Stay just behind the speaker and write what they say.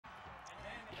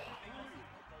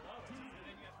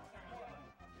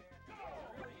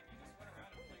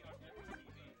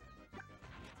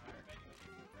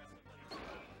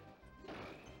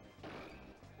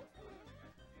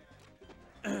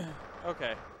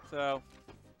Okay, so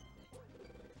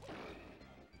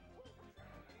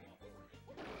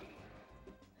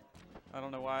I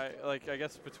don't know why. Like, I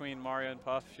guess between Mario and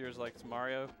Puff, Shears likes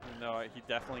Mario. Even though he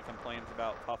definitely complains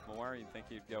about Puff more. You'd think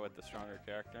he'd go with the stronger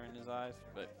character in his eyes,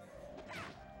 but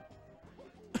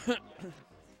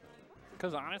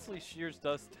because honestly, Shears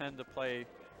does tend to play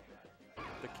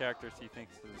the characters he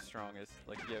thinks are the strongest,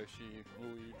 like Yoshi,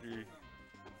 Luigi,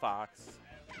 Fox.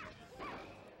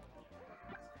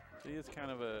 So he is kind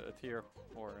of a tier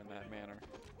 4 in that manner.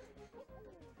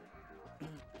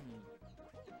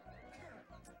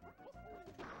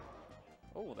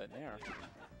 Oh, that nair.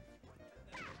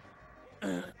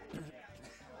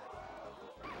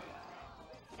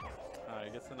 He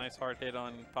gets a nice hard hit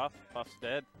on Puff. Puff's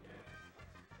dead.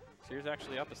 Shears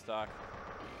actually up a stock.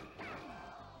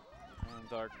 And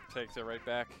Dark takes it right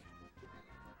back.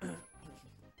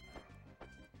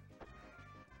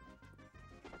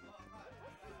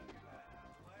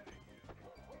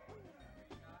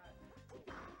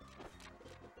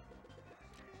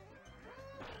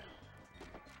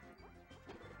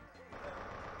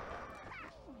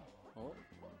 Oh.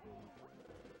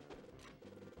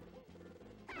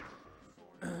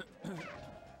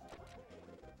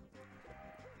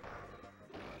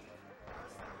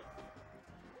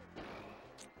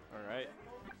 All right,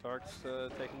 Dark's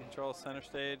taking control of center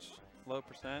stage, low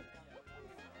percent.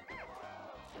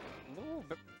 A little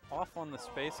bit off on the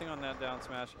spacing on that down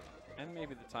smash, and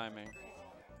maybe the timing.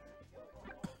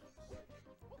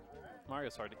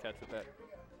 Mario's hard to catch with that.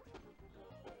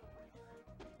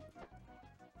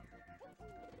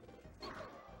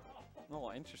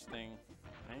 Oh, interesting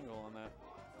angle on that.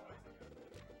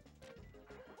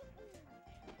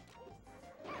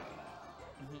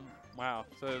 Wow,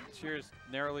 so Shears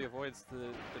narrowly avoids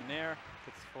the nair,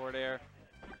 gets forward air.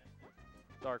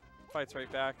 Dark fights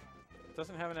right back.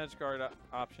 Doesn't have an edge guard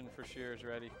option for Shears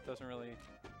ready. Doesn't really,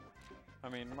 I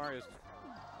mean, Mario's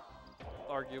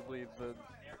arguably the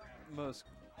most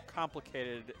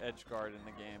complicated edge guard in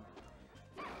the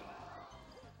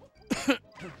game.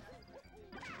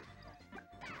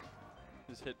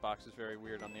 His hitbox is very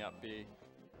weird on the up B,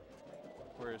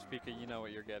 whereas Pika, you know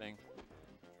what you're getting.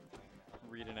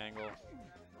 Read an angle,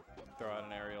 throw out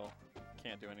an aerial,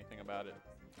 can't do anything about it.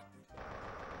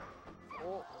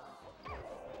 Oh.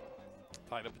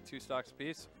 Tied up at 2 stocks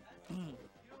apiece.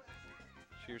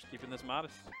 Shears keeping this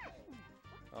modest.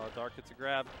 Oh, Dark gets a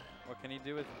grab. What can he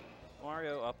do with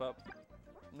Mario? Up, up,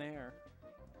 nair.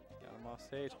 Got him off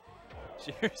stage.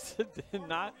 Shears did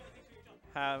not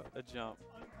have a jump.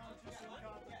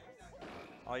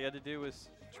 All you had to do was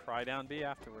try down B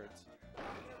afterwards.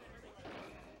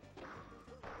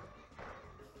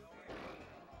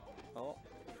 Oh.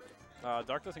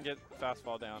 Dark doesn't get fast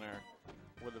fall down air.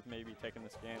 Would have maybe taken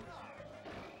this game.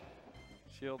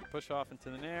 Shield push off into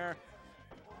the nair.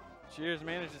 Shears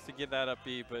manages to get that up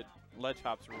B, but ledge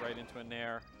hops right into a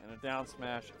nair and a down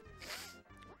smash.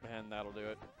 And that'll do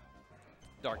it.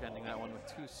 Dark ending that one with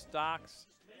 2 stocks.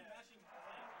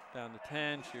 Down to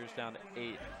 10, Shears down to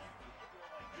 8.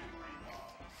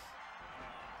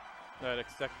 I'd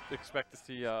expect to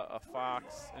see a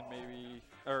Fox and maybe,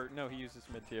 or no, he uses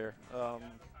mid tier. A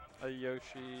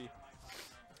Yoshi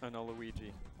and a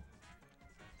Luigi.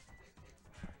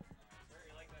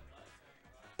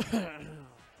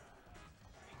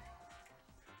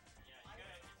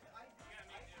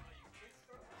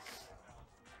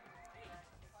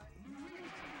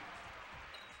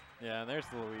 Yeah, and there's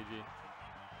the Luigi.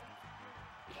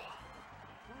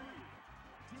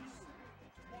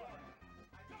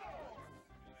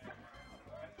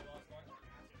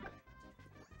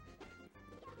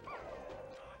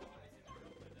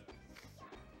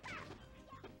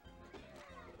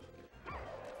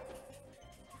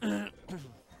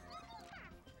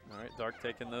 All right, Dark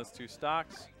taking those 2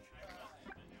 stocks.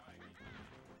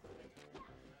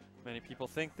 Many people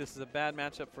think this is a bad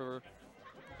matchup for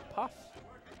Puff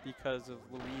because of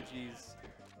Luigi's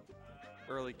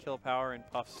early kill power and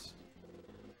Puff's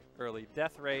early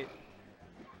death rate.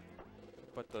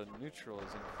 But the neutral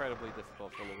is incredibly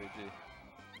difficult for Luigi.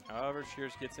 However,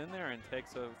 Shears gets in there and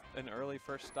takes an early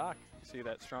first stock. You see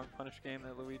that strong punish game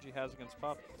that Luigi has against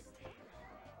Puff.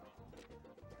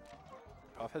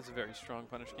 Puff has a very strong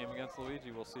punish game against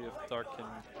Luigi. We'll see if Dark can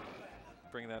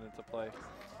bring that into play.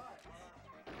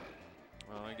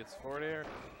 Well, he gets forward air.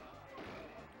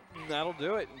 That'll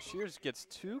do it. And Shears gets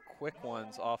 2 quick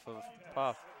ones off of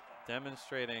Puff,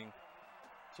 demonstrating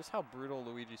just how brutal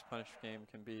Luigi's punish game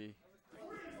can be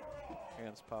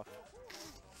against Puff.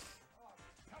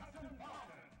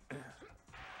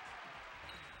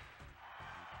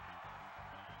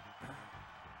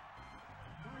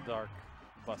 Dark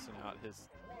busting out his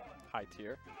high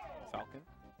tier Falcon.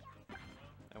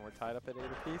 And we're tied up at 8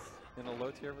 apiece in a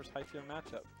low tier versus high tier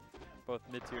matchup. Both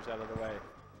mid tiers out of the way.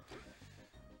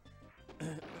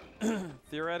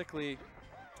 Theoretically,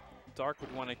 Dark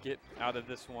would want to get out of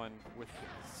this one with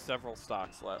several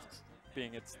stocks left,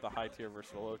 being it's the high tier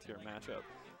versus the low tier matchup.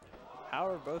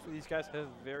 However, both of these guys have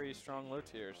very strong low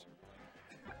tiers.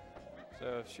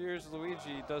 So if Shears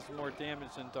Luigi does more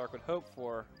damage than Dark would hope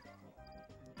for,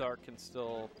 Dark can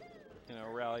still, you know,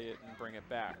 rally it and bring it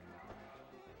back.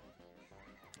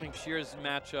 I think Shears'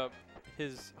 matchup,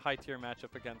 his high tier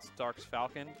matchup against Dark's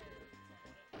Falcon,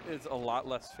 is a lot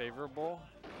less favorable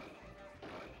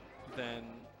than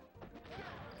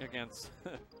against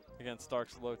against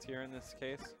Dark's low tier in this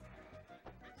case.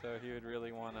 So he would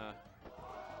really want to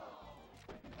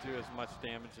do as much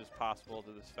damage as possible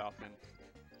to this Falcon.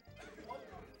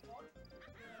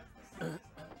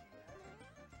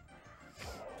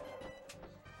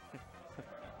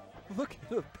 Look at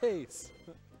the pace.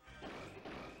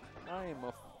 I am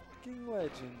a fucking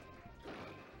legend.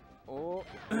 Oh,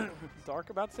 Dark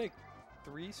about to take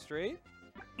 3 straight.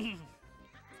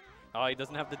 Oh, he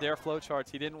doesn't have the Dare flow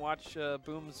charts. He didn't watch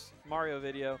Boom's Mario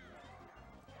video.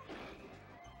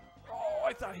 Oh,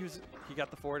 I thought he got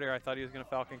the forward air. I thought he was going to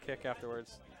Falcon kick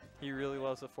afterwards. He really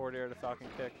loves the forward air to Falcon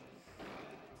kick.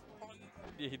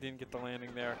 Yeah, he didn't get the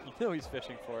landing there. You know he's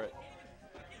fishing for it.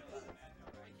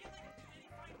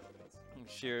 And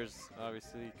Shears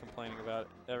obviously complaining about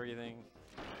everything.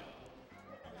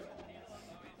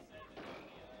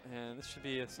 And this should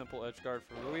be a simple edge guard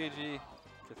for Luigi.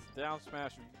 Gets the down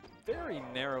smash. Very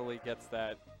narrowly gets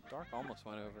that. Dark almost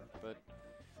went over, but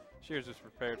Shears was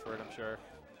prepared for it, I'm sure.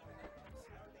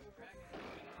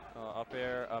 Up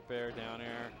air, down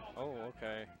air. Oh,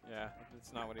 okay. Yeah,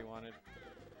 that's not what he wanted.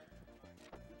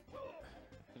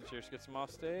 And Shears gets him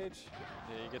off stage.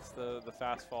 Yeah, he gets the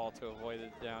fast fall to avoid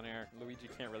the down air. Luigi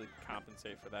can't really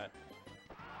compensate for that.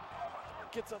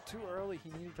 Gets up too early.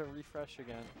 He needed to refresh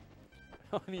again.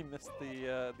 And he missed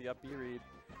the up B read.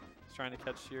 He's trying to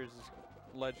catch Shears'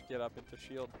 ledge get up into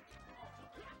shield.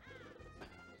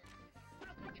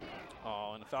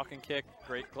 Oh, and a Falcon kick.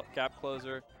 Great gap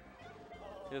closer.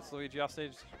 Gets Luigi off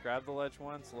stage. Grab the ledge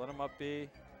once. Let him up B.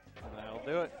 And that'll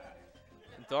do it.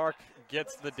 And Dark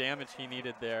gets the damage he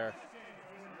needed there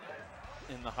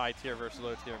in the high tier versus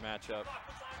low tier matchup.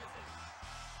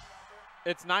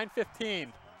 It's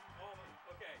 9:15.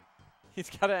 He's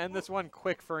got to end this one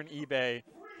quick for an eBay.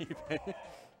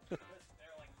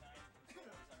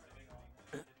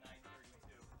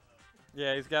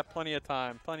 Yeah, he's got plenty of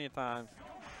time.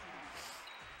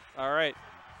 All right.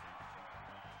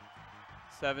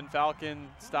 7 Falcon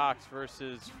stocks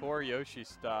versus 4 Yoshi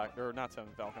stocks. Or not 7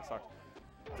 Falcon stocks.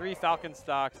 3 Falcon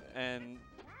stocks and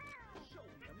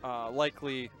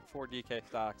likely 4 DK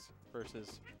stocks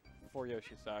versus 4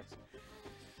 Yoshi stocks.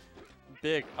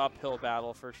 Big uphill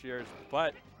battle for Shears,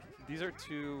 but these are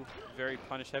 2 very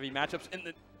punish-heavy matchups.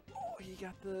 And he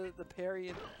got the parry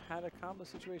and had a combo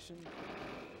situation.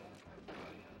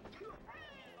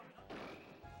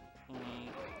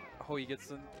 Oh, he gets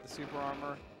the super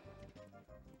armor.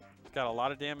 He's got a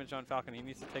lot of damage on Falcon. He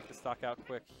needs to take the stock out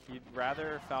quick. He'd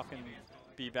rather Falcon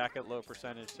be back at low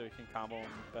percentage so he can combo him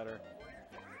better.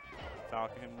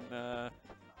 Falcon,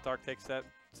 Dark takes that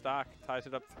stock, ties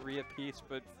it up 3 apiece,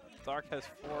 but Dark has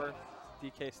 4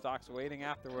 DK stocks waiting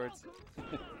afterwards.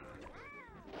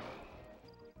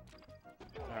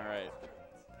 All right,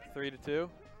 3-2.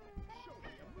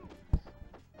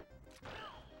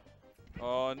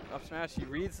 Oh, and up smash. He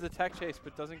reads the tech chase,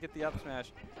 but doesn't get the up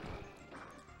smash.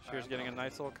 Shears getting a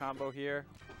nice little combo here,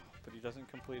 but he doesn't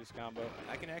complete his combo.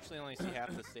 I can actually only see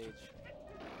half the stage.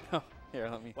 Oh, here,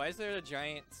 let me. Why is there a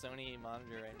giant Sony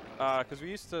monitor right now? Because we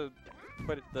used to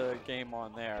put the game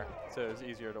on there, so it was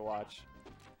easier to watch.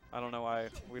 I don't know why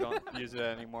we don't use it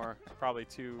anymore. Probably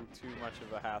too much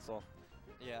of a hassle.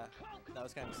 Yeah, that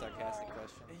was kind of a sarcastic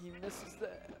question. He misses the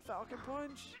Falcon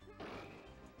punch.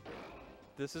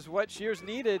 This is what Shears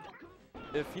needed.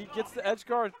 If he gets the edge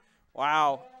guard,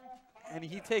 wow. And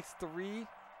he takes 3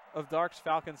 of Dark's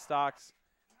Falcon stocks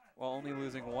while only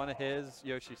losing 1 of his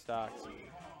Yoshi stocks.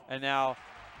 And now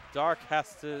Dark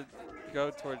has to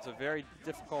go towards a very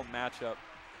difficult matchup.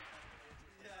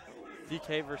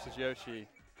 DK versus Yoshi.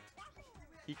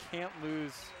 He can't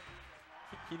lose.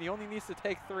 He only needs to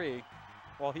take 3.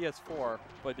 Well, he has 4,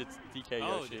 but it's DK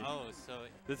Yoshi. Oh, so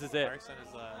this is it.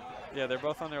 Yeah, they're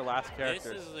both on their last characters.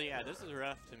 This is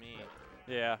rough to me.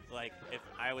 Yeah. Like, if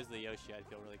I was the Yoshi, I'd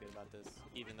feel really good about this,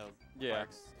 even though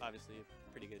Dark's obviously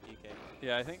a pretty good DK.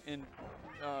 Yeah, I think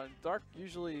Dark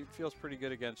usually feels pretty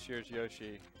good against Shears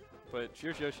Yoshi. but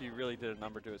Shears Yoshi really did a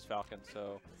number to his Falcon,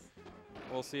 so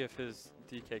we'll see if his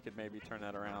DK could maybe turn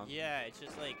that around. Yeah, it's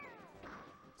just like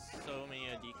so many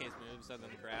of DK's moves other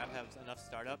than grab have enough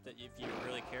startup that if you're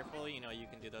really careful, you know, you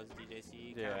can do those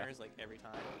DJC counters like every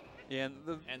time. Yeah,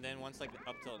 and then once like the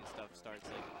up tilt and stuff starts,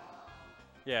 like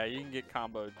yeah, you can get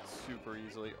comboed super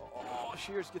easily. Oh,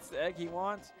 Shears gets the egg he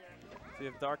wants. See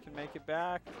if Dark can make it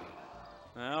back.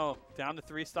 No, down to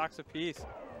 3 stocks apiece.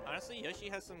 Honestly, Yoshi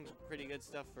has some pretty good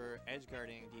stuff for edge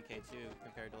guarding DK too,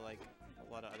 compared to like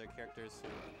a lot of other characters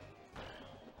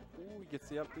who. Ooh, he gets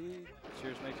the up B.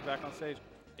 Shears makes it back on stage.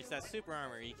 It's that super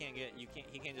armor. He can't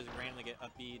just randomly get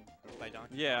up B by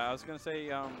Donkey. Yeah, I was gonna say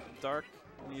Dark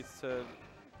needs to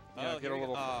get a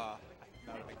little. That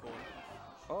would be cool.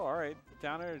 Oh, all right.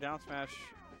 Down air, down smash.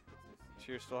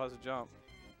 Shears still has a jump.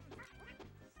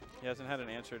 He hasn't had an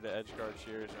answer to edge guard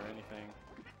Shears or anything.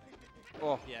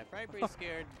 Oh. Yeah, probably pretty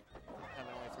scared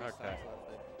having only 3 stocks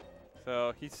left.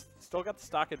 So he's still got the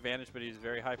stock advantage, but he's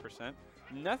very high percent.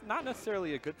 Not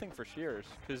necessarily a good thing for Shears,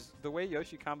 because the way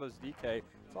Yoshi combos DK,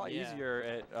 it's a lot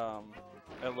easier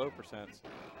at low percents.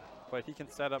 But he can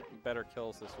set up better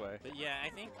kills this way. But yeah, I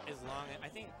think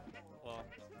well,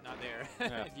 not there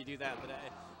if you do that, but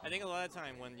I think a lot of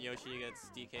time when Yoshi gets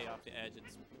DK off the edge,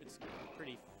 it's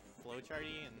pretty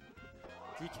flowcharty and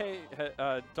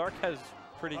DK Dark has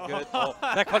pretty good. Oh,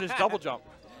 that caught his double jump.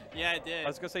 Yeah, it did. I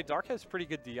was gonna say Dark has pretty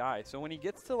good DI. So when he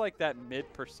gets to like that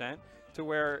mid percent, to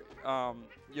where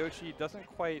Yoshi doesn't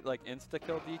quite like insta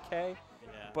kill DK,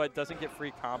 but doesn't get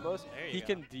free combos, he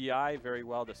can DI very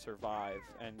well to survive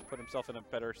and put himself in a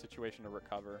better situation to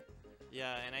recover.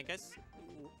 Yeah, and I guess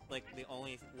like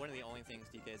one of the only things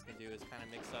DKs can do is kind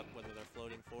of mix up whether they're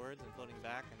floating forwards and floating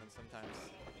back, and then sometimes.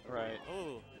 Right.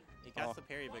 Oh, he got the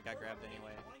parry, but got grabbed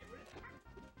anyway.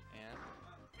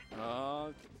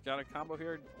 And. Got a combo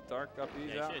here. Dark up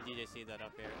easy. Yeah, he should have DJC'd that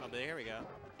up here. Oh, but here we go.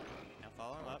 Now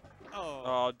follow him up.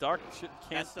 Oh, Dark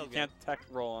can't tech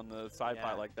roll on the side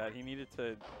pot like that. He needed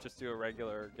to just do a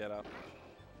regular get up.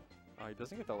 Oh, he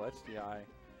doesn't get the ledge DI.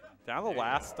 Down the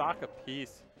last stock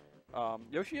apiece.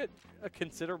 Yoshi had a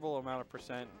considerable amount of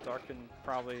percent. Dark can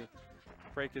probably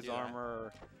break his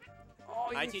armor.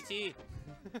 Oh, ITT.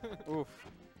 Oof.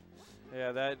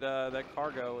 Yeah, that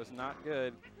cargo was not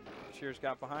good. Shears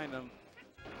got behind him.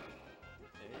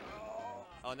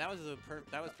 Oh, and that was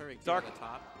perfect. Dark on the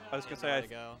top. I was gonna say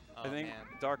I think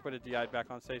Dark would have DI'd back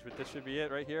on stage, but this should be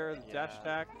it right here. The dash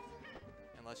attack.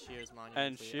 Unless Shears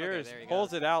and Shears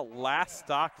pulls it out. Last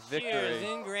stock victory. Shears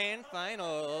in grand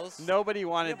finals. Nobody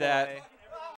wanted that.